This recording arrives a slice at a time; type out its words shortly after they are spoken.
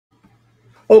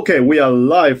Okay, we are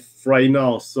live right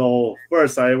now. So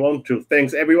first, I want to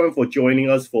thank everyone for joining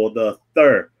us for the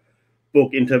third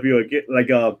book interview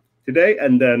again, today,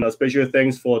 and then a special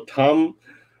thanks for Tom,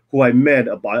 who I met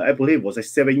about I believe was like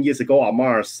 7 years ago on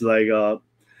Mars, to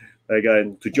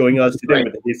join us today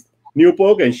with his new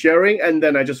book and sharing. And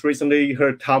then I just recently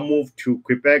heard Tom move to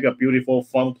Quebec, a beautiful,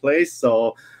 fun place.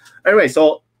 So anyway,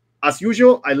 so as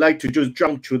usual, I like to just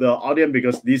jump to the audience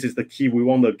because this is the key we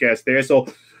want to get there.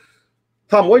 So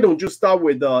Tom, why don't you start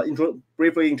with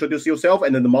briefly introduce yourself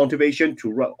and then the motivation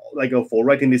to for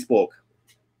writing this book?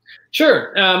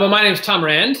 Sure. Well, my name is Tom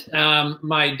Rand.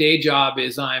 My day job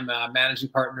is I'm a managing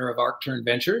partner of Arcturn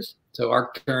Ventures. So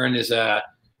Arcturn is a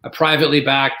privately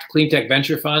backed clean tech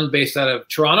venture fund based out of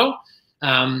Toronto,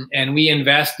 and we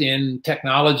invest in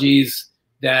technologies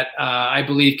that I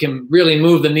believe can really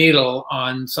move the needle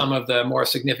on some of the more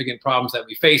significant problems that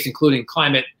we face, including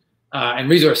climate and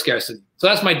resource scarcity. So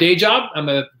that's my day job. I'm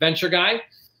a venture guy.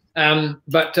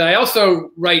 But I also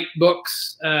write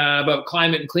books about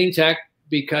climate and clean tech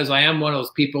because I am one of those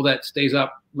people that stays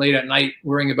up late at night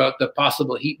worrying about the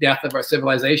possible heat death of our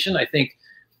civilization. I think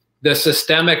the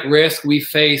systemic risk we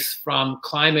face from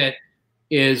climate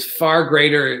is far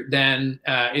greater than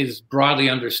is broadly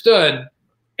understood.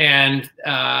 And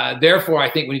therefore,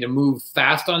 I think we need to move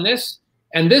fast on this.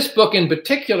 And this book in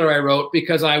particular I wrote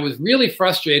because I was really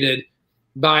frustrated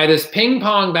by this ping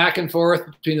pong back and forth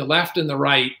between the left and the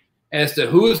right as to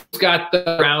who's got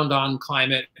the ground on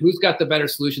climate, who's got the better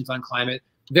solutions on climate.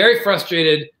 Very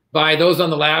frustrated by those on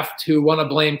the left who want to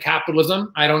blame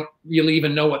capitalism. I don't really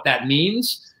even know what that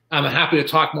means. I'm happy to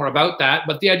talk more about that.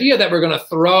 But the idea that we're going to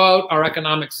throw out our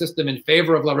economic system in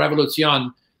favor of la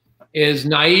revolution is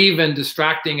naive and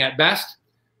distracting at best.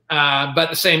 But at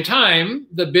the same time,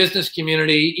 the business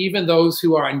community, even those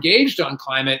who are engaged on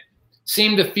climate,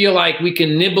 seem to feel like we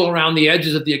can nibble around the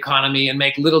edges of the economy and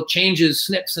make little changes,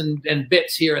 snips and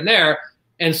bits here and there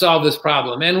and solve this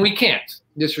problem. And we can't.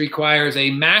 This requires a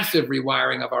massive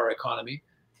rewiring of our economy.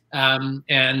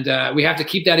 We have to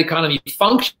keep that economy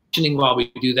functioning while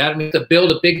we do that. We have to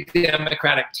build a big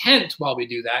democratic tent while we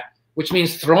do that, which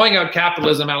means throwing out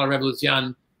capitalism a la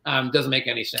revolution doesn't make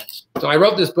any sense. So I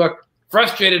wrote this book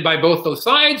frustrated by both those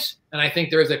sides, and I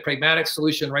think there is a pragmatic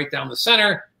solution right down the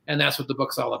center. And that's what the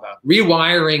book's all about.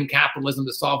 Rewiring capitalism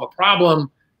to solve a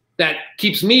problem that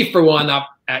keeps me, for one, up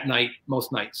at night,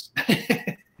 most nights.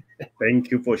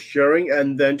 Thank you for sharing.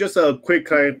 And then just a quick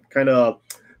kind of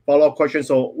follow-up question.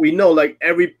 So we know like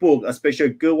every book, especially a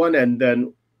good one, and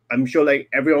then I'm sure like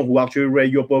everyone who actually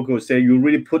read your book will say you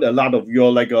really put a lot of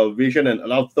your vision and a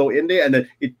lot of thought in there. And then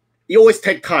it always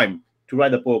takes time to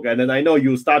write a book. And then I know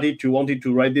you wanted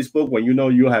to write this book when you know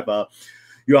you have a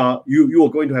you are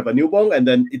going to have a newborn, and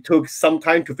then it took some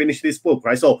time to finish this book,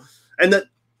 right? So, and then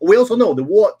we also know the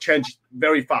world changed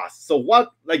very fast. So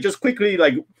what, just quickly,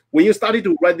 when you started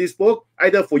to write this book,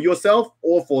 either for yourself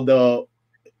or for the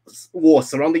world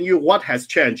surrounding you, what has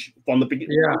changed from the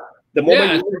beginning? Yeah. The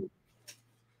moment. Yeah.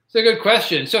 It's a good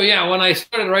question. So yeah, when I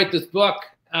started to write this book,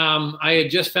 I had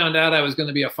just found out I was going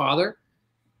to be a father,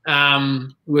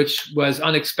 which was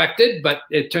unexpected, but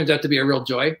it turns out to be a real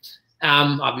joy.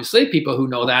 Obviously, people who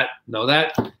know that know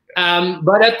that.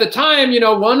 But at the time,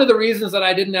 one of the reasons that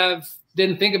I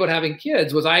didn't think about having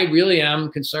kids was I really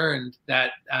am concerned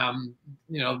that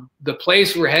the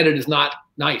place we're headed is not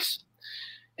nice.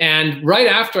 And right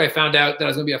after I found out that I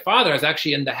was going to be a father, I was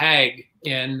actually in The Hague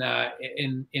in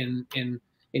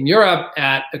Europe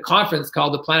at a conference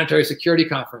called the Planetary Security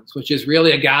Conference, which is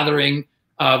really a gathering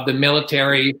of the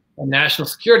military and national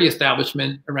security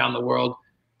establishment around the world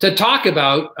to talk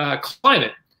about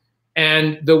climate.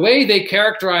 And the way they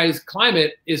characterize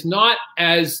climate is not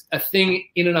as a thing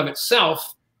in and of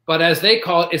itself, but as they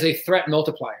call it, is a threat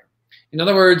multiplier. In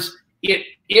other words,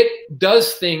 it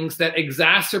does things that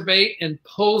exacerbate and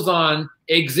pulls on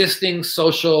existing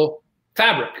social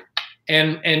fabric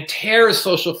and tears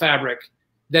social fabric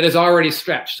that is already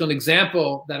stretched. So an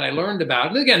example that I learned about,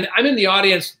 and again, I'm in the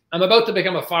audience, I'm about to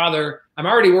become a father, I'm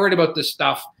already worried about this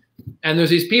stuff. And there's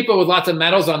these people with lots of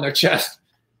medals on their chest,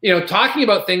 talking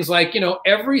about things like,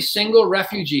 every single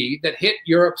refugee that hit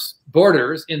Europe's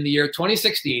borders in the year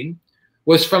 2016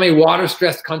 was from a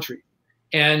water-stressed country.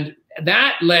 And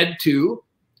that led to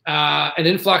an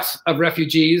influx of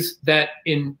refugees that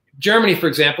in Germany, for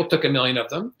example, took 1 million of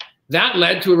them. That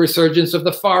led to a resurgence of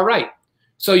the far right.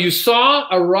 So you saw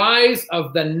a rise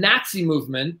of the Nazi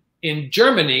movement in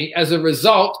Germany as a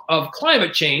result of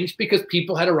climate change because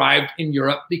people had arrived in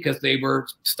Europe because they were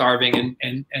starving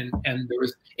and there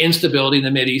was instability in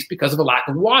the Mideast because of a lack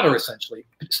of water, essentially,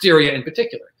 Syria in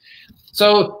particular.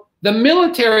 So the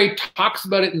military talks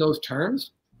about it in those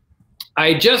terms,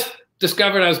 I just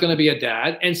discovered I was going to be a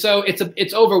dad, and so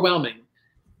it's overwhelming.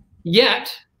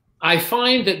 Yet I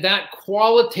find that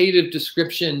qualitative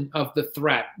description of the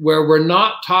threat, where we're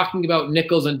not talking about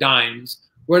nickels and dimes,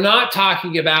 we're not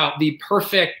talking about the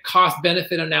perfect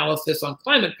cost-benefit analysis on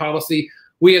climate policy.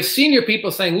 We have senior people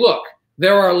saying, look,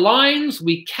 there are lines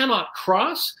we cannot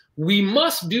cross. We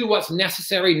must do what's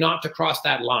necessary not to cross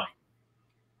that line.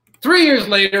 3 years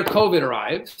later, COVID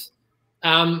arrives.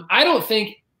 I don't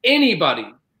think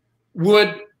anybody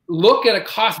would look at a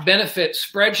cost-benefit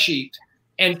spreadsheet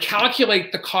and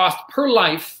calculate the cost per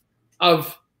life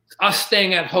of us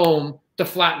staying at home to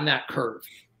flatten that curve.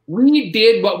 We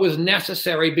did what was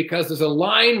necessary because there's a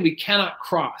line we cannot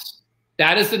cross.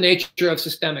 That is the nature of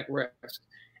systemic risk.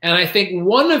 And I think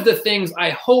one of the things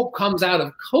I hope comes out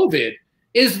of COVID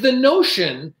is the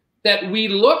notion that we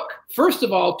look, first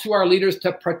of all, to our leaders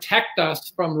to protect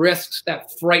us from risks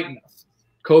that frighten us.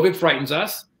 COVID frightens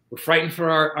us. We're frightened for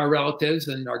our relatives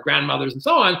and our grandmothers and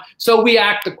so on, so we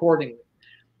act accordingly.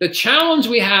 The challenge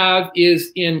we have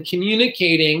is in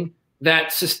communicating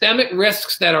that systemic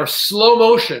risks that are slow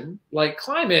motion, like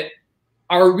climate,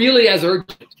 are really as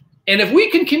urgent. And if we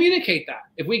can communicate that,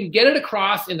 if we can get it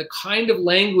across in the kind of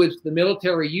language the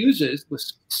military uses with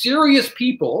serious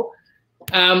people,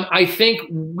 I think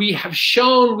we have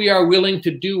shown we are willing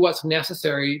to do what's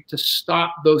necessary to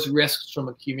stop those risks from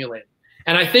accumulating.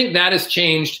 And I think that has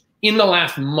changed in the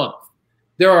last month.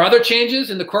 There are other changes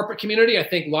in the corporate community. I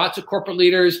think lots of corporate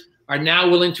leaders are now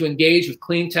willing to engage with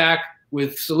clean tech,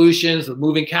 with solutions, with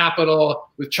moving capital,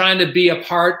 with trying to be a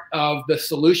part of the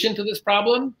solution to this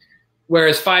problem.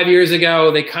 Whereas 5 years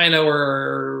ago, they kind of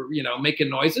were, making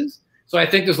noises. So I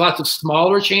think there's lots of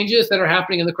smaller changes that are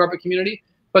happening in the corporate community.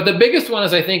 But the biggest one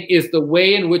is the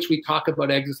way in which we talk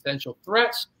about existential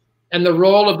threats and the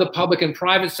role of the public and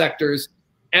private sectors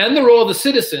and the role of the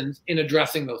citizens in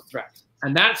addressing those threats.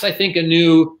 And that's, I think, a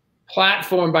new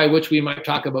platform by which we might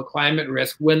talk about climate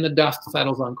risk when the dust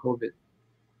settles on COVID.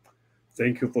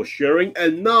 Thank you for sharing.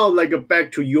 And now,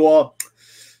 back to your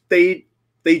day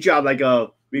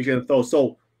job, vision thought.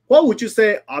 So what would you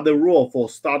say are the role for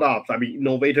startups? I mean,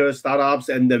 innovator startups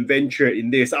and then venture in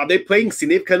this. Are they playing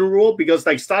significant role? Because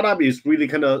startup is really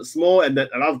kind of small and then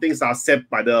a lot of things are set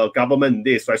by the government in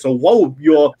this, right? So what would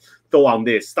your thought on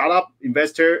this? Startup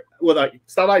investor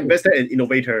and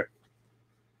innovator.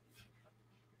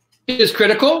 It is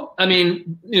critical. I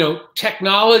mean,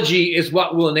 technology is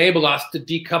what will enable us to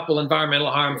decouple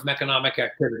environmental harm from economic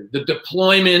activity. The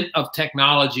deployment of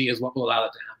technology is what will allow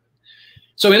that to happen.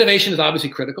 So innovation is obviously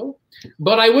critical,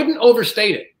 but I wouldn't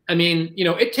overstate it. I mean,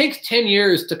 it takes 10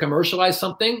 years to commercialize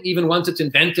something, even once it's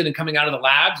invented and coming out of the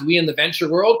labs. We in the venture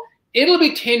world, it'll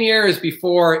be 10 years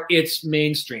before it's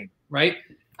mainstream, right?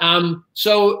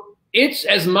 So it's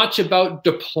as much about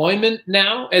deployment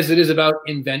now as it is about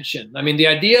invention. I mean, the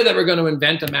idea that we're going to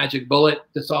invent a magic bullet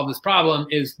to solve this problem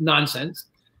is nonsense.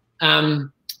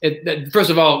 First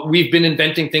of all, we've been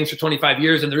inventing things for 25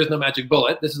 years and there is no magic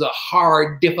bullet. This is a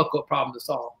hard, difficult problem to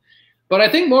solve. But I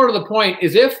think more to the point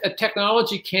is if a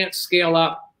technology can't scale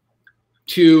up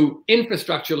to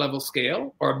infrastructure level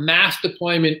scale or mass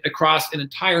deployment across an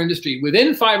entire industry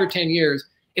within 5 or 10 years,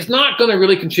 it's not going to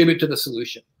really contribute to the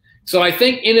solution. So I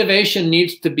think innovation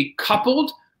needs to be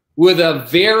coupled with a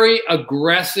very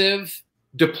aggressive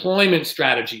deployment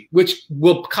strategy, which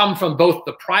will come from both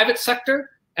the private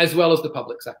sector as well as the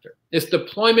public sector. It's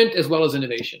deployment as well as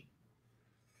innovation.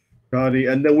 Got it.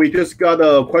 And then we just got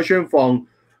a question from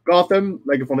Gotham,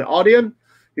 from the audience.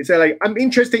 He said, I'm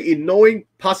interested in knowing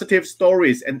positive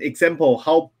stories and example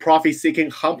how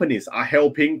profit-seeking companies are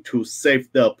helping to save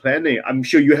the planet. I'm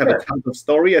sure you have a ton of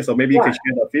stories, so maybe you can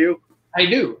share a few. I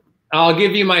do. I'll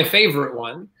give you my favorite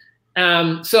one.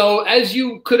 So as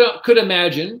you could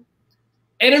imagine,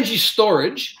 energy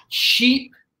storage,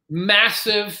 cheap,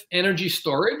 massive energy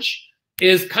storage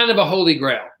is kind of a holy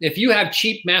grail. If you have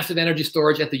cheap, massive energy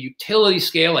storage at the utility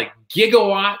scale, like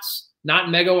gigawatts, not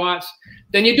megawatts,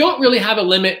 then you don't really have a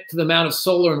limit to the amount of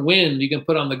solar and wind you can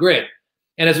put on the grid.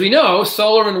 And as we know,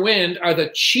 solar and wind are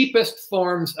the cheapest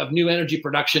forms of new energy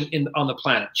production on the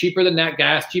planet. Cheaper than nat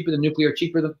gas, cheaper than nuclear,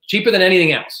 cheaper than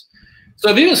anything else. So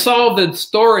if you can solve the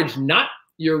storage nut,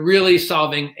 you're really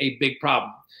solving a big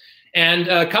problem. And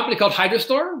a company called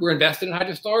Hydrostore, we're invested in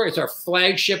Hydrostore. It's our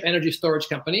flagship energy storage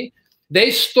company. They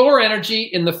store energy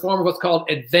in the form of what's called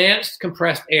advanced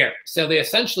compressed air. So they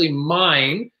essentially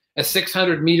mine a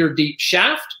 600-meter deep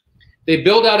shaft. They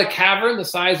build out a cavern the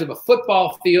size of a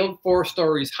football field, 4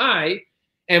 stories high.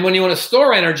 And when you want to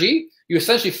store energy, you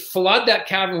essentially flood that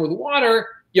cavern with water.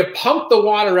 You pump the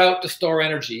water out to store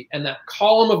energy, and that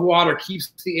column of water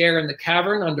keeps the air in the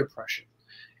cavern under pressure.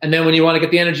 And then when you want to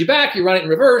get the energy back, you run it in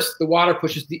reverse. The water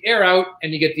pushes the air out,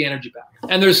 and you get the energy back.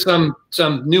 And there's some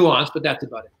nuance, but that's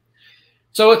about it.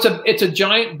 So it's a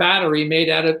giant battery made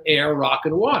out of air, rock,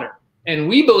 and water. And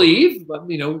we believe,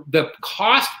 the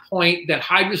cost point that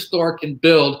Hydrostore can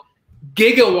build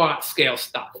gigawatt scale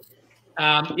stuff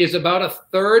is about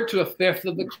 1/3 to 1/5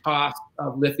 of the cost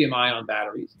of lithium-ion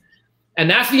batteries. And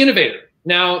that's the innovator.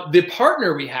 Now, the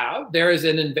partner we have, there is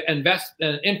an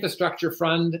infrastructure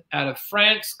fund out of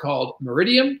France called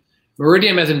Meridiam.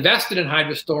 Meridiam has invested in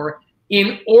Hydrostore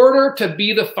in order to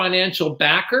be the financial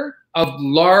backer of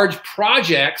large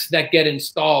projects that get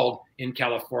installed in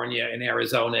California, in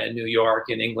Arizona, in New York,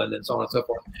 in England, and so on and so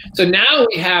forth. So now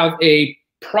we have a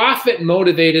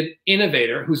profit-motivated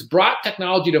innovator who's brought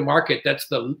technology to market that's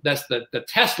the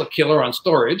Tesla killer on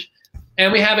storage.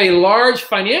 And we have a large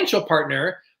financial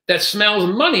partner that smells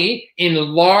money in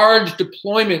large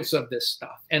deployments of this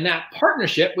stuff. And that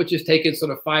partnership, which has taken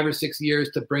sort of 5 or 6 years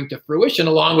to bring to fruition,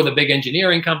 along with a big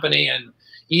engineering company and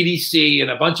EDC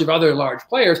and a bunch of other large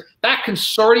players, that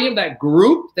consortium, that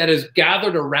group that is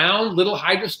gathered around Little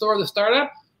Hydrostore, the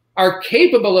startup, are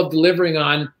capable of delivering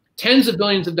on tens of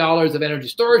billions of dollars of energy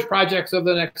storage projects over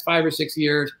the next 5 or 6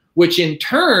 years, which in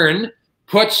turn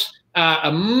puts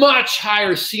a much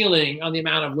higher ceiling on the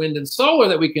amount of wind and solar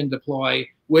that we can deploy,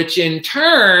 which in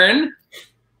turn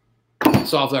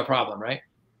solves our problem, right?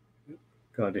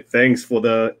 Got it. Thanks for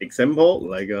the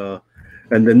example.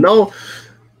 And then now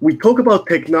we talk about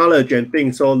technology and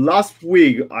things. So last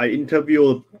week I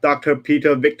interviewed Dr.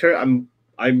 Peter Victor.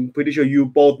 I'm pretty sure you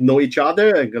both know each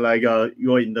other, and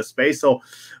you're in the space. So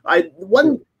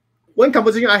one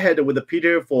conversation I had with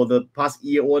Peter for the past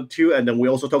year or two, and then we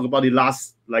also talked about it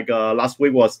last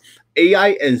week, was AI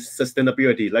and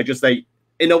sustainability. Just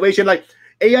innovation,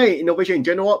 AI innovation in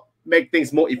general make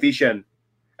things more efficient,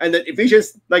 and then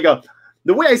efficiency,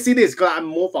 the way I see this, because I'm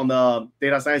more from the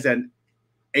data science and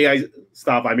AI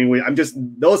stuff. I mean,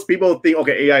 those people think,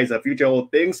 okay, AI is a future of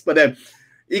things, but then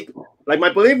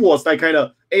my belief was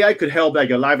AI could help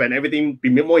your life and everything be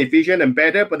more efficient and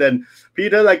better. But then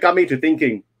Peter got me to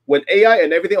thinking, when AI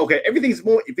and everything, okay, everything is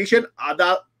more efficient,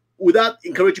 would that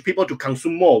encourage people to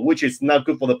consume more, which is not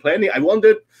good for the planet? I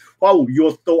wondered how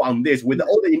your thought on this. With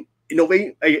all the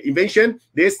invention,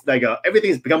 this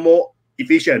everything has become more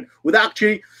efficient. Would that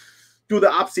actually do the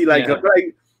opposite?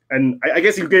 And I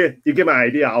guess you get my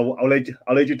idea. I'll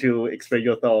let you to explain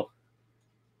your thought.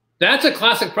 That's a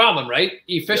classic problem, right?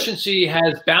 Efficiency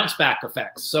has bounce back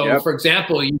effects. So for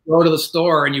example, you go to the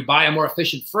store and you buy a more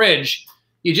efficient fridge.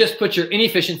 You just put your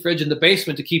inefficient fridge in the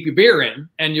basement to keep your beer in,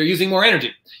 and you're using more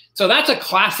energy. So that's a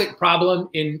classic problem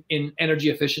in energy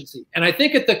efficiency. And I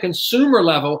think at the consumer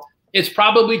level, it's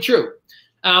probably true.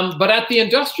 But at the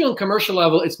industrial and commercial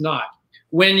level, it's not.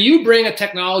 When you bring a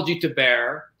technology to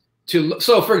bear,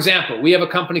 so for example, we have a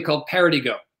company called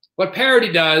ParityGo. What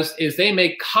Parity does is they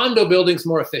make condo buildings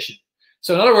more efficient.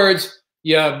 So in other words,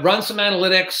 you run some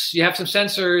analytics, you have some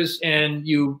sensors, and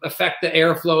you affect the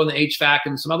airflow and the HVAC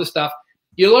and some other stuff.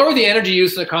 You lower the energy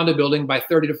use in a condo building by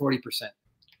 30 to 40%.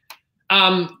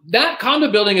 That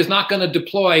condo building is not going to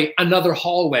deploy another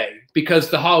hallway because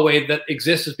the hallway that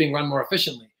exists is being run more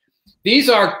efficiently. These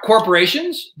are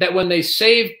corporations that when they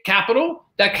save capital,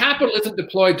 that capital isn't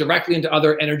deployed directly into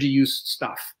other energy use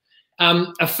stuff.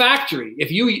 A factory,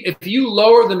 if you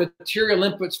lower the material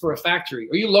inputs for a factory,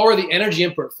 or you lower the energy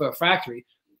input for a factory,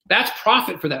 that's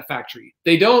profit for that factory.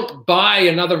 They don't buy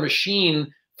another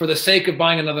machine for the sake of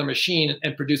buying another machine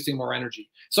and producing more energy.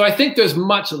 So I think there's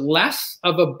much less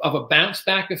of a bounce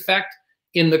back effect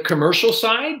in the commercial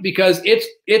side because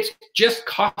it's just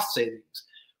cost savings.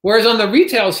 Whereas on the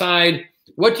retail side,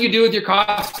 what do you do with your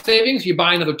cost savings? You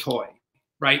buy another toy,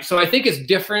 right? So I think it's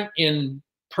different in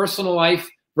personal life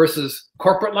versus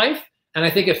corporate life. And I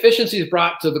think efficiencies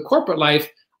brought to the corporate life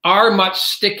are much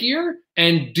stickier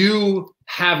and do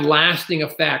have lasting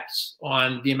effects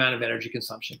on the amount of energy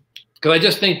consumption. Because I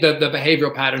just think that the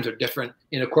behavioral patterns are different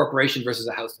in a corporation versus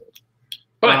a household.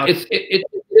 But it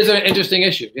is an interesting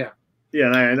issue, yeah. Yeah,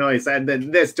 I know. And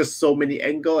then there's just so many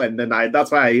angles, and then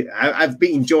that's why I've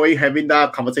been enjoying having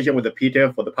that conversation with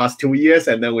Peter for the past 2 years,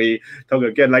 and then we talk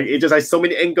again. It just has so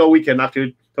many angles we can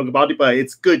actually talk about it, but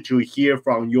it's good to hear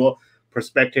from your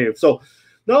perspective. So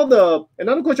now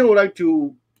another question I would like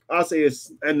to ask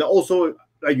is, and also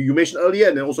like you mentioned earlier,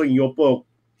 and then also in your book,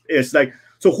 is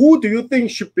so who do you think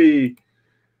should be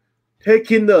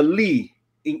taking the lead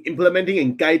in implementing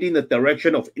and guiding the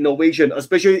direction of innovation,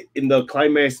 especially in the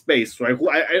climate space, right?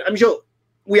 I'm sure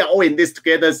we are all in this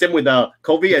together, same with the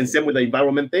COVID and same with the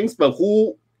environment things, but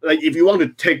who, if you want to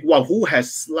take one, who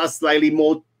has slightly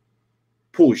more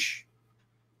push?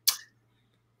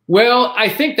 Well, I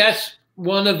think that's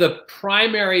one of the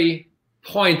primary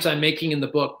points I'm making in the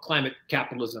book, Climate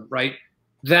Capitalism, right?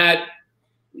 That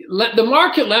the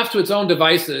market left to its own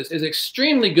devices is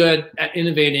extremely good at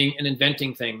innovating and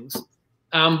inventing things.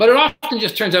 But it often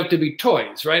just turns out to be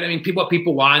toys, right? I mean, what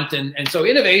people want. And so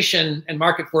innovation and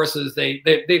market forces,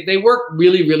 they work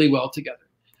really, really well together.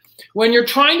 When you're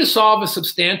trying to solve a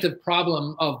substantive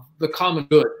problem of the common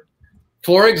good,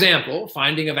 for example,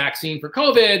 finding a vaccine for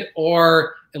COVID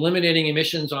or eliminating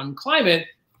emissions on climate,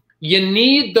 you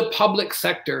need the public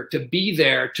sector to be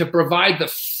there to provide the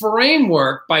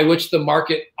framework by which the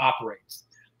market operates.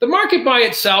 The market by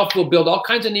itself will build all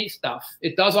kinds of neat stuff.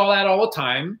 It does all that all the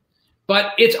time,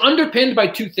 but it's underpinned by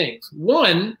two things.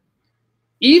 One,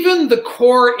 even the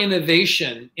core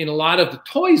innovation in a lot of the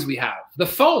toys we have, the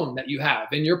phone that you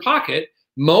have in your pocket,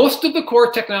 most of the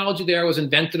core technology there was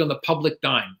invented on the public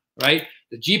dime, right?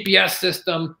 The GPS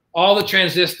system, all the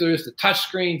transistors, the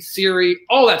touchscreen, Siri,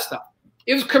 all that stuff.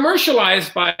 It was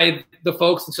commercialized by the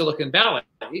folks in Silicon Valley,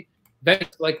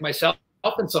 like myself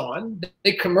and so on.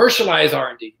 They commercialize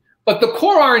R&D. But the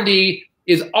core R&D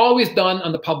is always done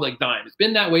on the public dime. It's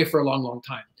been that way for a long, long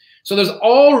time. So there's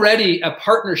already a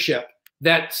partnership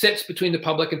that sits between the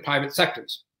public and private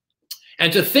sectors.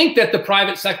 And to think that the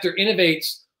private sector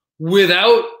innovates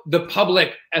without the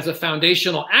public as a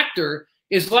foundational actor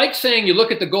is like saying you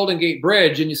look at the Golden Gate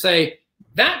Bridge and you say,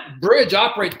 that bridge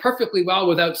operates perfectly well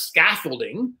without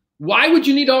scaffolding. Why would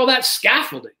you need all that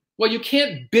scaffolding? Well, you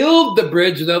can't build the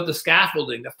bridge without the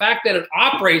scaffolding. The fact that it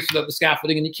operates without the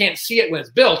scaffolding and you can't see it when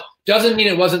it's built doesn't mean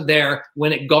it wasn't there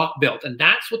when it got built. And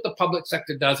that's what the public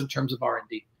sector does in terms of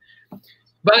R&D.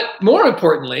 But more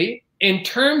importantly, in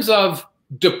terms of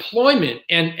deployment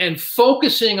and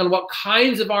focusing on what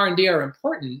kinds of R&D are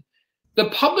important, the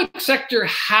public sector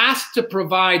has to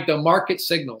provide the market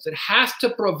signals. It has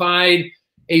to provide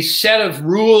a set of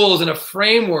rules and a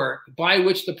framework by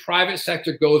which the private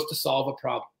sector goes to solve a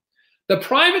problem. The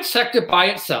private sector by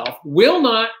itself will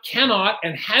not, cannot,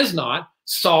 and has not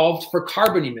solved for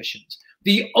carbon emissions.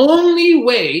 The only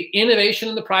way innovation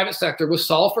in the private sector will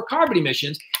solve for carbon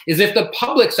emissions is if the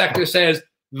public sector says,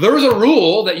 there's a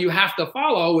rule that you have to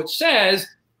follow, which says,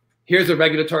 here's a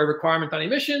regulatory requirement on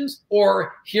emissions,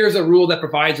 or here's a rule that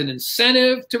provides an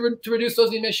incentive to reduce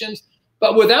those emissions.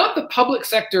 But without the public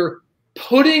sector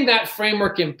putting that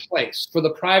framework in place for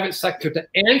the private sector to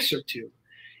answer to,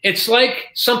 it's like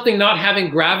something not having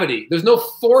gravity. There's no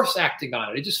force acting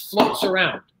on it. It just floats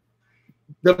around.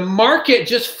 The market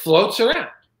just floats around.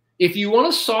 If you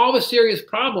want to solve a serious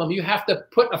problem, you have to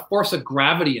put a force of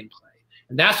gravity in play.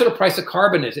 And that's what a price of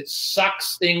carbon is. It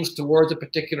sucks things towards a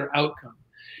particular outcome.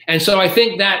 And so I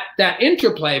think that that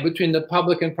interplay between the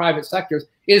public and private sectors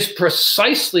is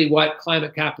precisely what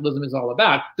climate capitalism is all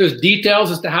about. There's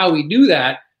details as to how we do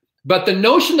that, but the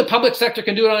notion the public sector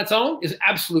can do it on its own is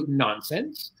absolute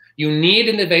nonsense. You need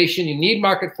innovation, you need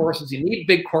market forces, you need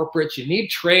big corporates, you need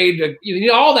trade, you need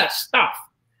all that stuff.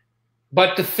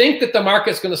 But to think that the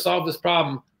market's going to solve this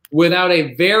problem without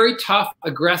a very tough,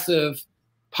 aggressive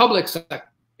public sector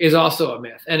is also a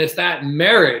myth. And it's that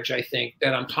marriage, I think,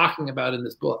 that I'm talking about in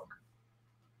this book.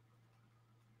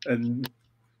 And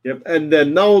yep. And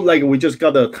then now, like, we just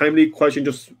got a timely question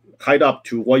just tied up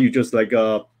to what you just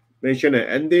mentioned,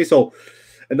 Andy. So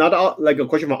another a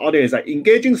question from our audience is like,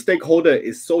 engaging stakeholder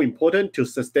is so important to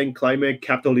sustain climate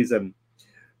capitalism.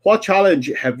 What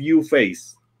challenge have you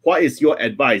faced? What is your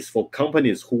advice for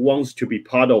companies who wants to be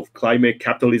part of climate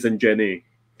capitalism journey?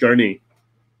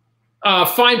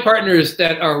 Find partners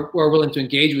that are willing to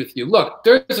engage with you. Look,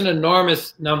 there's an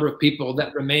enormous number of people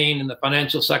that remain in the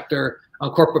financial sector on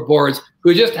corporate boards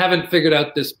who just haven't figured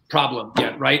out this problem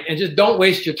yet, right? And just don't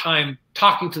waste your time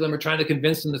talking to them or trying to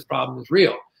convince them this problem is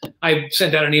real. I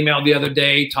sent out an email the other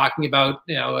day talking about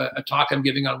a talk I'm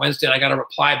giving on Wednesday, and I got a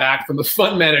reply back from a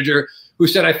fund manager who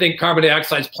said, I think carbon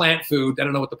dioxide is plant food. I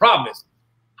don't know what the problem is.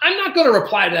 I'm not going to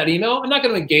reply to that email. I'm not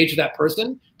going to engage with that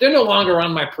person. They're no longer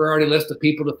on my priority list of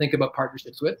people to think about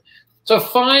partnerships with. So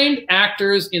find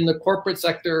actors in the corporate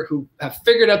sector who have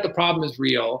figured out the problem is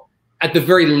real at the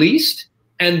very least,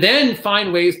 and then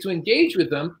find ways to engage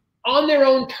with them on their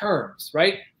own terms,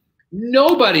 right?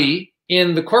 Nobody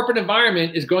in the corporate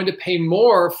environment is going to pay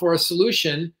more for a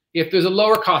solution if there's a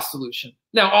lower cost solution.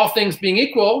 Now, all things being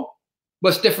equal,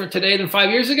 what's different today than 5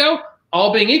 years ago?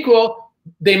 All being equal,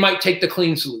 they might take the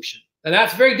clean solution. And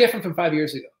that's very different from 5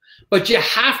 years ago. But you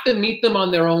have to meet them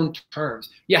on their own terms.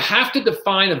 You have to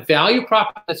define a value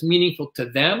prop that's meaningful to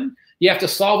them. You have to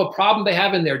solve a problem they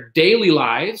have in their daily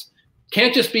lives.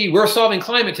 Can't just be, we're solving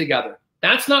climate together.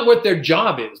 That's not what their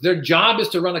job is. Their job is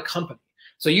to run a company.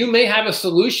 So you may have a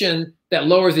solution that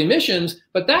lowers emissions,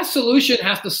 but that solution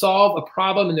has to solve a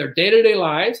problem in their day-to-day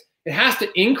lives. It has to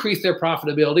increase their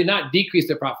profitability, not decrease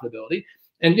their profitability.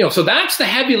 And so that's the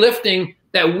heavy lifting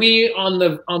that we on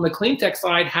the clean tech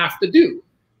side have to do.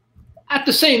 At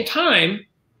the same time,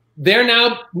 they're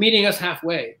now meeting us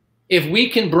halfway. If we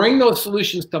can bring those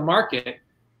solutions to market,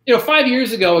 5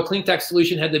 years ago, a clean tech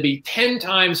solution had to be 10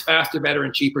 times faster, better,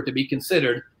 and cheaper to be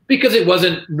considered because it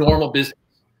wasn't normal business.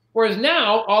 Whereas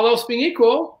now, all else being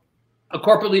equal, a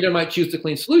corporate leader might choose the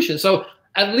clean solution. So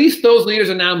at least those leaders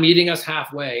are now meeting us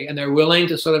halfway, and they're willing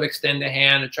to sort of extend a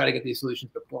hand and try to get these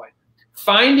solutions deployed.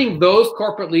 Finding those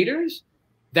corporate leaders,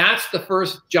 that's the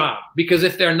first job. Because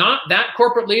if they're not that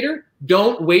corporate leader,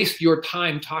 don't waste your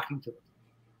time talking to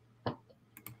them.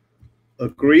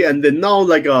 Agree. And then now,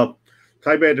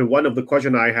 tie back to one of the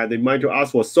questions I had in mind to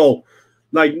ask was, so,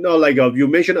 you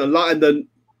mentioned a lot, and then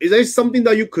is there something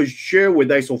that you could share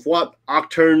with us of what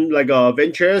Arcturn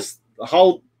Ventures,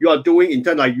 how you are doing in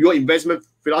terms of your investment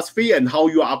philosophy and how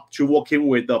you are up to working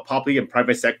with the public and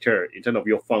private sector in terms of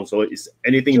your fund? So is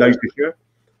anything that you could share?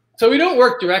 So we don't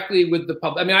work directly with the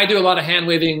public. I mean, I do a lot of hand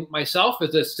waving myself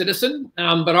as a citizen,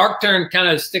 but Arcturn kind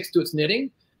of sticks to its knitting.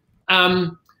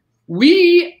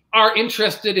 We are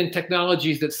interested in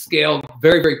technologies that scale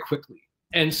very, very quickly.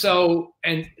 And so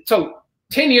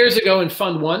 10 years ago in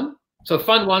Fund 1, so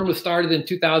Fund 1 was started in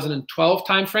 2012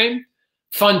 timeframe.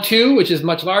 Fund 2, which is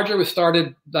much larger, was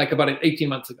started about 18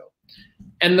 months ago.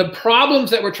 And the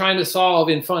problems that we're trying to solve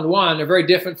in Fund 1 are very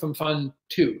different from Fund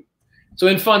 2. So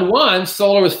in Fund 1,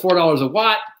 solar was $4 a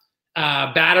watt,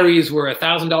 batteries were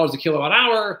 $1,000 a kilowatt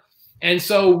hour. And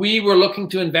so we were looking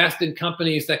to invest in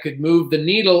companies that could move the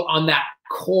needle on that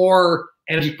core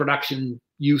energy production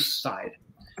use side.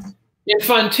 In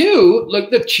Fund 2,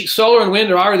 look, solar and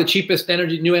wind are the cheapest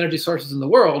new energy sources in the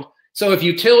world. So if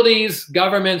utilities,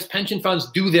 governments, pension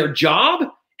funds do their job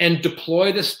and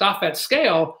deploy this stuff at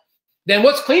scale, then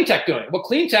what's clean tech doing? Well,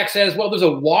 clean tech says, well, there's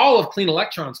a wall of clean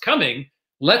electrons coming.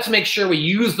 Let's make sure we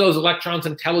use those electrons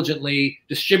intelligently,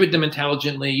 distribute them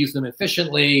intelligently, use them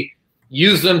efficiently,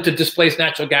 use them to displace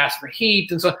natural gas for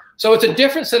heat. And so it's a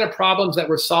different set of problems that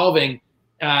we're solving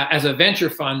as a venture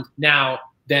fund now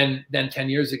than 10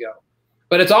 years ago.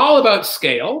 But it's all about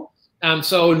scale.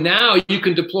 So now you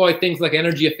can deploy things like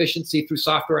energy efficiency through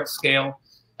software at scale.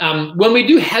 When we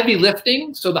do heavy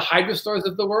lifting, so the hydrostores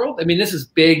of the world, I mean, this is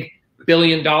big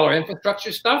billion-dollar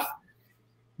infrastructure stuff.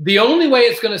 The only way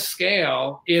it's going to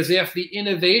scale is if the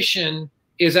innovation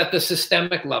is at the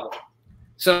systemic level.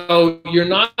 So you're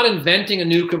not inventing a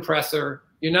new compressor.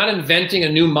 You're not inventing a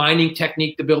new mining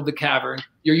technique to build the cavern.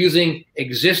 You're using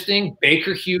existing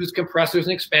Baker Hughes compressors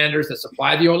and expanders that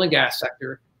supply the oil and gas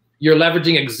sector. You're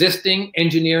leveraging existing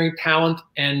engineering talent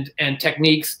and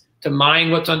techniques to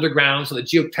mine what's underground so the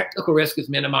geotechnical risk is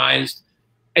minimized,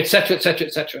 et cetera, et cetera,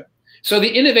 et cetera. So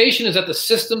the innovation is at the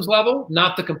systems level,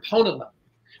 not the component level.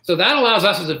 So that allows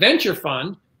us as a venture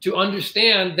fund to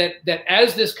understand that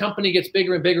as this company gets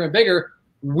bigger and bigger and bigger,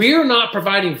 we're not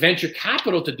providing venture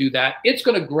capital to do that. It's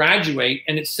going to graduate,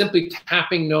 and it's simply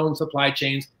tapping known supply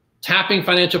chains, tapping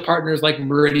financial partners like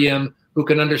Meridian, who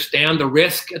can understand the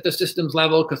risk at the systems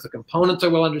level because the components are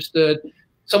well understood.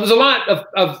 So there's a lot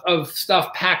of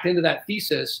stuff packed into that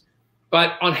thesis.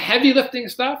 But on heavy lifting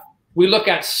stuff, we look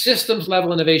at systems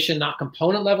level innovation, not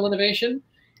component level innovation.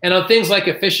 And on things like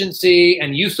efficiency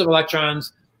and use of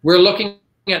electrons, we're looking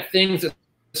at things that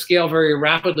scale very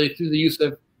rapidly through the use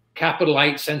of capital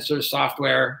light sensors,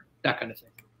 software, that kind of thing.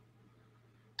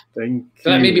 Thank you. So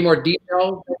that may be more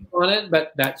detailed on it,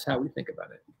 but that's how we think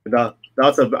about it.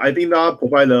 I think that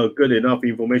provides a good enough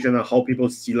information on how people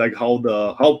see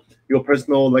how your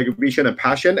personal vision and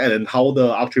passion, and then how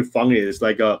the actual fund is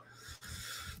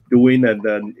doing, and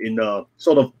then in a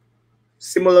sort of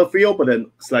similar field but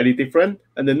then slightly different.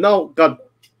 And then now got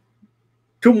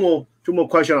two more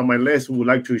questions on my list. Would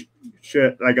like to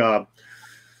share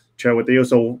with you.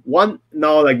 So one,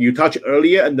 now you touched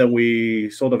earlier, and then we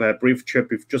sort of had a brief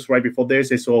trip just right before this.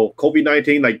 So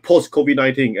COVID-19, post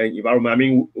COVID-19 and environment. I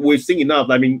mean, we've seen enough.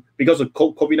 I mean, because of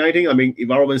COVID-19, I mean,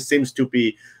 environment seems to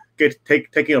be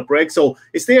taking a break. So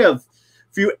is there a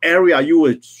few areas you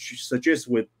would suggest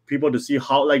with people to see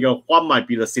how what might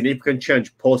be the significant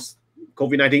change post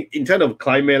COVID-19 in terms of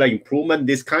climate improvement,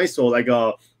 this kind? So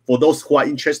for those who are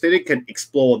interested, it can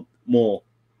explore more.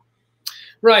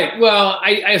 Right. Well,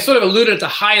 I sort of alluded at the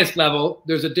highest level,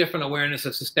 there's a different awareness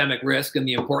of systemic risk and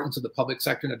the importance of the public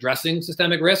sector in addressing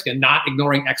systemic risk and not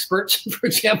ignoring experts, for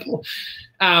example.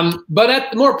 But at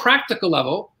the more practical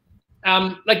level,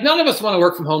 none of us want to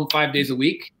work from home 5 days a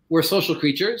week. We're social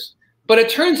creatures. But it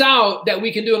turns out that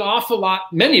we can do an awful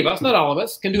lot, many of us, not all of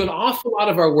us, can do an awful lot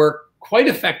of our work quite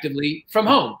effectively from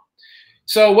home.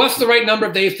 So what's the right number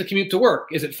of days to commute to work?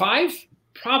 Is it 5?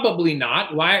 Probably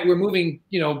not. Why? We're moving,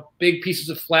 big pieces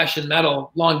of flesh and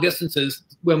metal long distances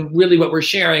when really what we're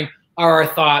sharing are our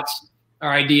thoughts,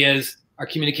 our ideas, our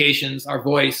communications, our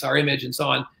voice, our image, and so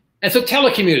on. And so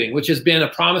telecommuting, which has been a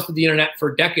promise of the internet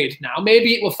for decades now,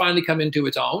 maybe it will finally come into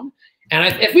its own.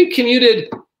 And if we commuted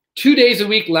 2 days a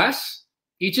week less,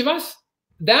 each of us,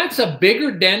 that's a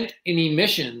bigger dent in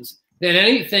emissions than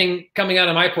anything coming out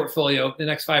of my portfolio in the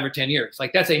next 5 or 10 years.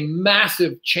 Like, that's a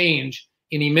massive change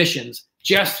in emissions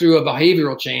just through a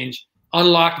behavioral change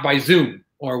unlocked by Zoom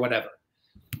or whatever.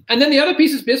 And then the other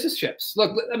piece is business trips.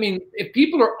 Look, I mean, if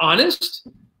people are honest,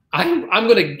 I'm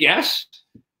going to guess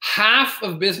half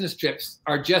of business trips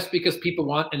are just because people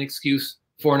want an excuse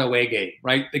for an away game,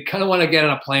 right? They kind of want to get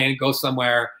on a plane, go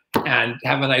somewhere and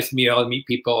have a nice meal and meet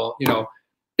people.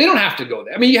 They don't have to go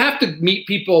there. I mean, you have to meet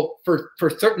people for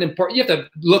certain important, you have to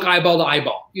look eyeball to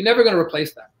eyeball. You're never going to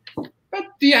replace that. But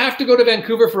do you have to go to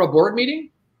Vancouver for a board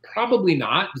meeting? Probably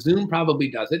not. Zoom probably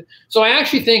does it. So I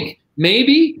actually think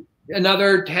maybe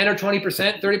another 10 or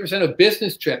 20%, 30% of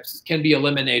business trips can be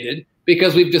eliminated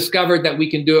because we've discovered that we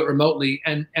can do it remotely,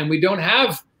 and we don't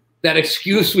have that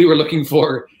excuse we were looking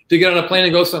for to get on a plane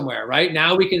and go somewhere, right?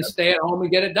 Now we can stay at home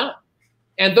and get it done.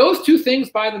 And those two things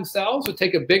by themselves would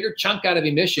take a bigger chunk out of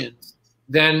emissions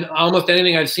than almost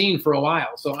anything I've seen for a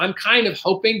while. So I'm kind of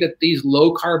hoping that these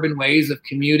low carbon ways of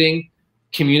commuting,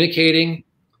 communicating,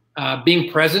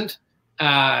 being present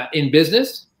in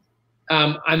business,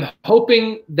 I'm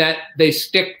hoping that they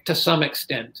stick to some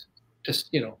extent.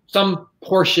 Just, some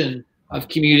portion of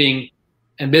commuting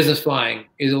and business flying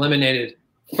is eliminated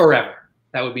forever.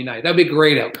 That would be nice. That would be a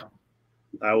great outcome.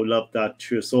 I would love that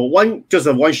too. So one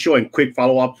short and quick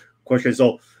follow-up question.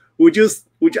 So would you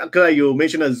you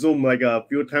mentioned Zoom like a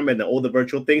few times and all the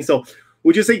virtual things. So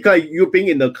would you say you being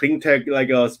in the clean tech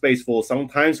space for some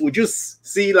times, would you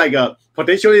see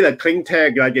potentially the clean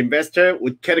tech investor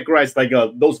would categorize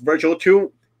those virtual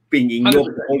tools being in 100%. Your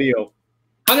portfolio?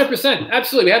 100%,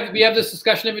 absolutely. We have this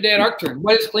discussion every day at ArcTurn.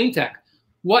 What is clean tech?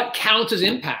 What counts as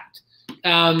impact?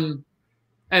 And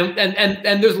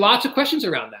there's lots of questions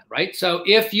around that, right? So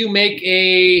if you make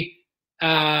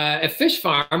a fish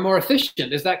farm more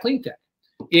efficient, is that clean tech?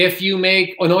 If you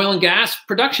make an oil and gas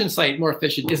production site more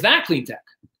efficient, is that clean tech?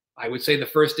 I would say the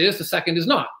first is, the second is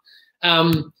not.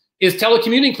 Is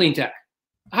telecommuting clean tech?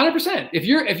 100%. If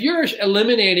you're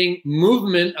eliminating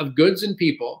movement of goods and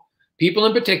people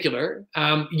in particular,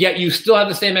 yet you still have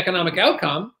the same economic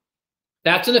outcome,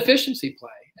 that's an efficiency play.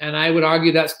 And I would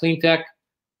argue that's clean tech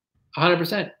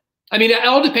 100%. I mean, it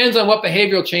all depends on what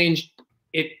behavioral change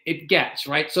it gets,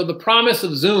 right? So the promise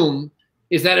of Zoom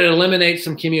is that it eliminates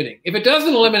some commuting. If it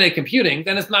doesn't eliminate computing,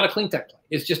 then it's not a clean tech play.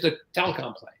 It's just a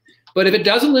telecom play. But if it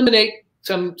does eliminate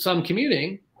some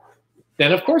commuting,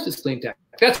 then of course it's clean tech.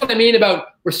 That's what I mean about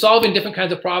we're solving different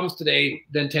kinds of problems today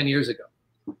than 10 years ago.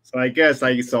 So I guess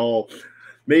so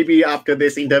maybe after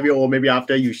this interview or maybe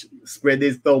after you spread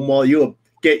this more, you'll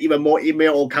get even more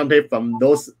email or contact from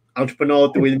those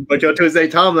entrepreneurs doing virtual tools. Say,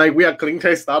 Tom, we are clean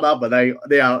tech startup, but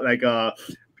they are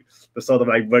sort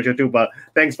of virtual tool. But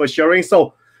thanks for sharing.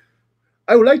 So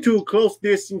I would like to close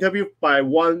this interview by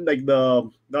one the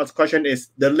last question is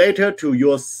the letter to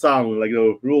your son,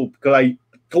 the rule, because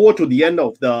toward to the end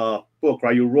of the book,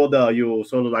 right? You wrote you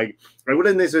sort of I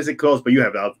wouldn't necessarily close, but you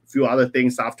have a few other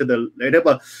things after the letter.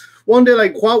 But one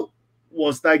day, what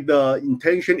was the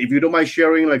intention? If you don't mind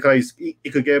sharing,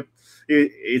 it could get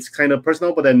it's kind of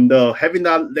personal, but then having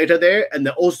that letter there, and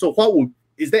then also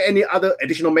is there any other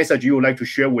additional message you would like to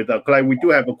share with us? We do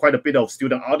have quite a bit of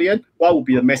student audience. What would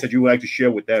be the message you would like to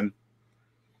share with them?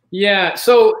 Yeah.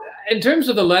 So in terms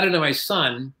of the letter to my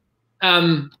son,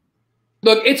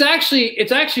 look, it's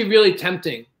actually really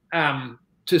tempting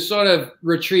to sort of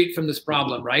retreat from this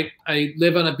problem, right? I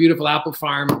live on a beautiful apple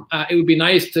farm. It would be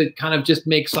nice to kind of just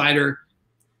make cider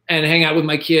and hang out with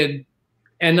my kid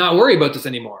and not worry about this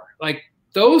anymore.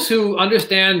 Those who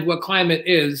understand what climate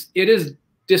is, it is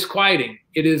disquieting.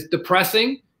 It is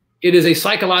depressing. It is a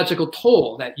psychological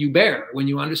toll that you bear when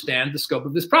you understand the scope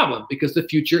of this problem, because the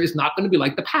future is not going to be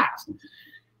like the past.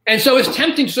 And so it's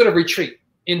tempting to sort of retreat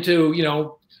into,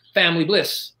 family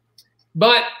bliss.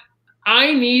 But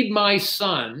I need my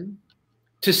son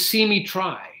to see me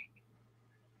try,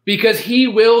 because he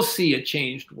will see a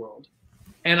changed world.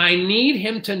 And I need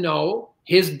him to know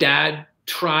his dad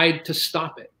tried to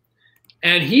stop it.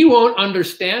 And he won't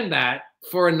understand that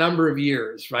for a number of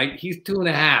years, right? He's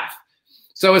 2.5.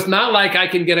 So it's not like I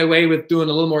can get away with doing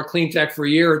a little more clean tech for a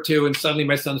year or two and suddenly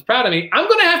my son's proud of me. I'm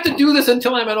going to have to do this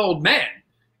until I'm an old man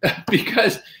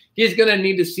because he's going to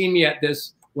need to see me at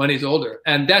this when he's older.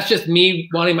 And that's just me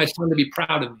wanting my son to be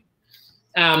proud of me.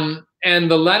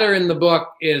 And the letter in the book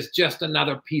is just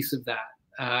another piece of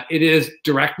that. It is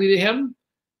directly to him,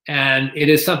 and it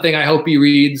is something I hope he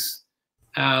reads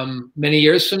many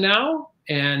years from now,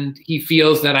 and he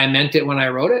feels that I meant it when I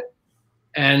wrote it.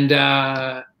 And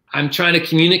I'm trying to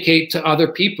communicate to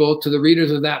other people, to the readers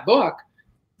of that book,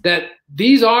 that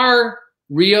these are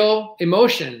real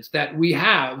emotions that we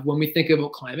have when we think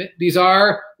about climate. These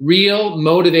are real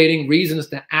motivating reasons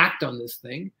to act on this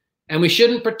thing. And we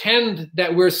shouldn't pretend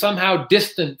that we're somehow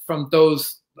distant from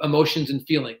those emotions and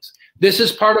feelings. This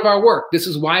is part of our work. This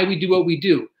is why we do what we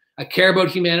do. I care about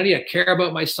humanity. I care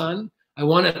about my son. I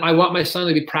want my son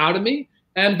to be proud of me.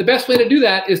 And the best way to do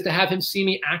that is to have him see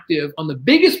me active on the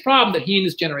biggest problem that he and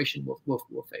his generation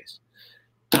will face.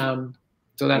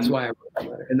 So that's why I wrote that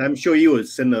letter. And I'm sure you would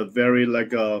send a very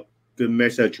good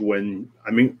message when,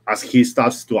 as he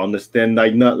starts to understand not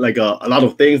a lot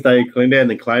of things like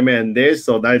climate and this.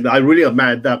 So that I really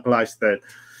admire that place, that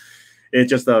it's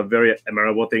just a very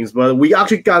admirable things. But we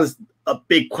actually got a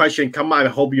big question come on. I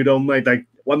hope you don't mind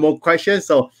one more question.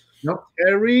 So no.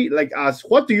 Harry asks,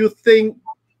 what do you think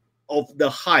of the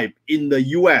hype in the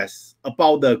US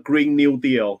about the Green New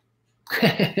Deal?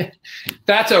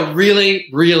 That's a really,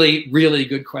 really, really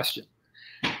good question.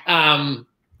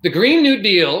 The Green New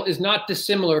Deal is not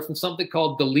dissimilar from something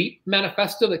called the LEAP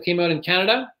Manifesto that came out in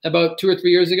Canada about 2 or 3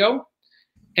 years ago.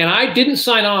 And I didn't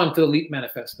sign on to the LEAP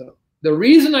Manifesto. The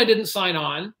reason I didn't sign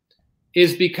on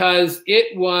is because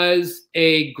it was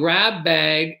a grab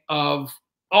bag of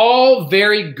all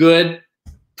very good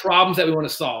problems that we want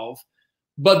to solve.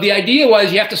 But the idea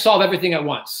was you have to solve everything at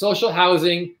once: social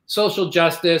housing, social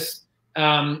justice,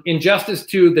 injustice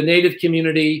to the Native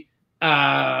community.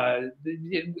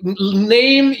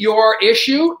 Name your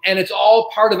issue, and it's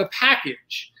all part of a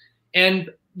package. And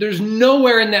there's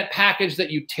nowhere in that package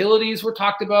that utilities were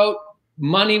talked about,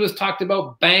 money was talked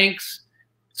about, banks.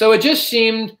 So it just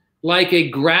seemed like a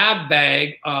grab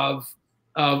bag of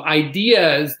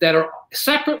ideas that are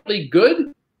separately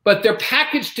good, but they're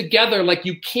packaged together like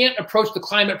you can't approach the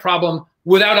climate problem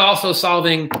without also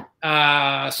solving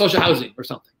social housing or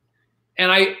something. And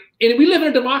we live in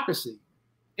a democracy.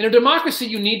 In a democracy,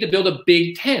 you need to build a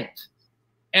big tent.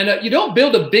 And you don't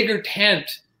build a bigger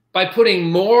tent by putting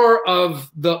more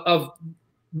of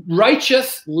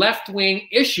righteous left-wing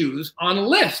issues on a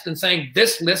list and saying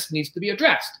this list needs to be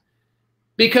addressed.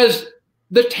 Because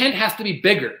the tent has to be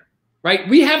bigger, right?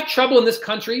 We have trouble in this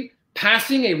country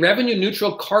passing a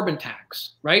revenue-neutral carbon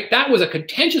tax, right? That was a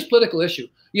contentious political issue.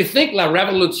 You think La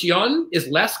Revolution is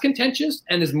less contentious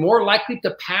and is more likely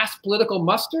to pass political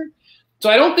muster? So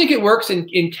I don't think it works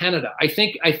in Canada. I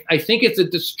think it's a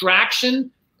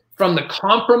distraction from the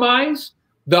compromise,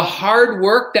 the hard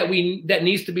work that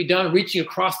needs to be done, reaching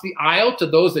across the aisle to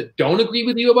those that don't agree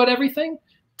with you about everything,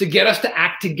 to get us to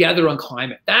act together on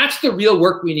climate. That's the real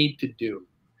work we need to do.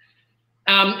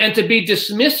 And to be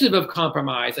dismissive of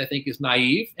compromise, I think, is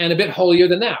naive and a bit holier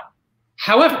than thou.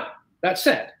 However, that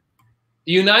said,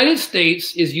 the United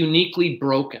States is uniquely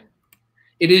broken.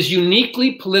 It is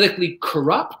uniquely politically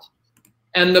corrupt,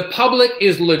 and the public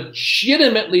is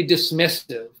legitimately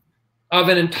dismissive of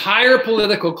an entire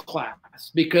political class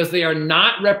because they are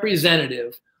not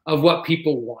representative of what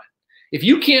people want. If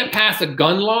you can't pass a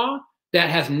gun law that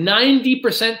has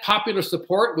 90% popular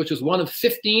support, which was one of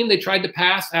 15 they tried to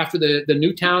pass after the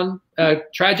Newtown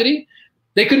tragedy,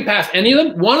 they couldn't pass any of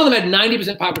them. One of them had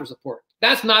 90% popular support.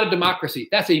 That's not a democracy.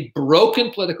 That's a broken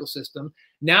political system,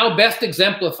 now best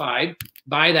exemplified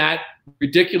by that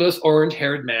ridiculous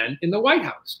orange-haired man in the White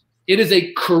House. It is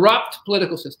a corrupt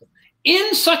political system.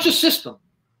 In such a system,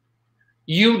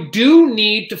 you do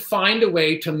need to find a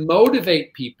way to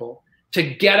motivate people to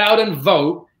get out and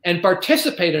vote and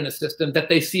participate in a system that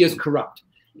they see as corrupt.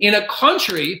 In a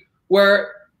country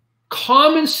where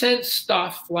common sense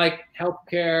stuff like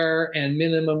healthcare and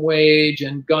minimum wage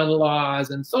and gun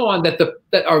laws and so on that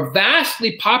are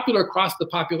vastly popular across the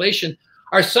population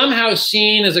are somehow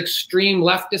seen as extreme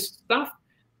leftist stuff.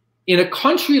 In a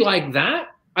country like that,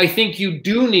 I think you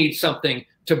do need something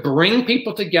to bring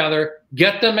people together,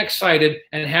 get them excited,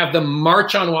 and have them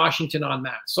march on Washington en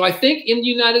masse. So I think in the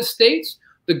United States,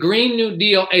 the Green New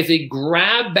Deal as a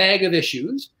grab bag of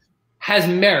issues has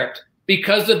merit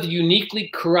because of the uniquely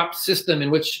corrupt system in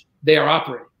which they are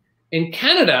operating. In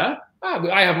Canada,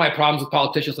 I have my problems with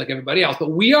politicians like everybody else,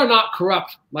 but we are not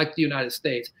corrupt like the United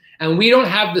States. And we don't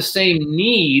have the same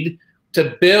need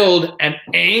to build an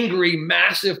angry,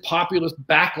 massive populist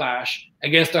backlash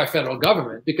against our federal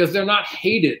government because they're not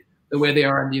hated the way they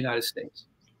are in the United States.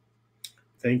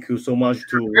 Thank you so much.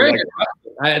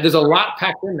 There's a lot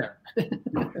packed in there.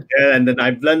 Yeah, and then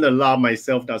I've learned a lot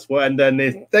myself as well. And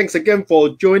then thanks again for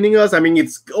joining us. I mean,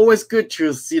 it's always good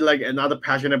to see like another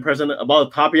passionate person about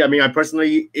a topic. I mean, I'm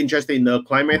personally interested in the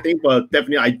climate thing, but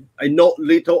definitely I know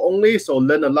little only, so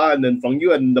learn a lot and then from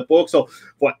you and the book. So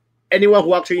for anyone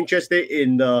who actually interested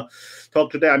in the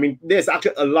talk today, I mean, there's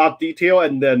actually a lot of detail,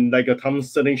 and then like Tom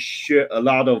certainly shared a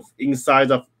lot of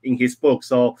insights in his book.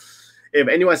 So if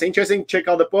anyone's interested, check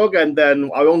out the book. And then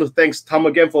I want to thank Tom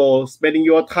again for spending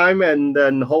your time. And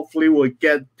then hopefully we'll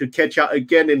get to catch up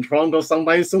again in Toronto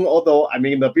sometime soon. Although, I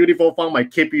mean, the beautiful fun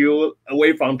might keep you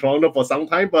away from Toronto for some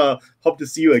time, but hope to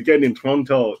see you again in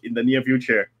Toronto in the near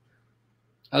future.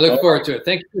 I look forward to it.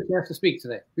 Thank you for the chance to speak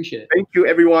today. Appreciate it. Thank you,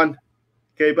 everyone.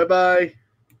 Okay, bye-bye.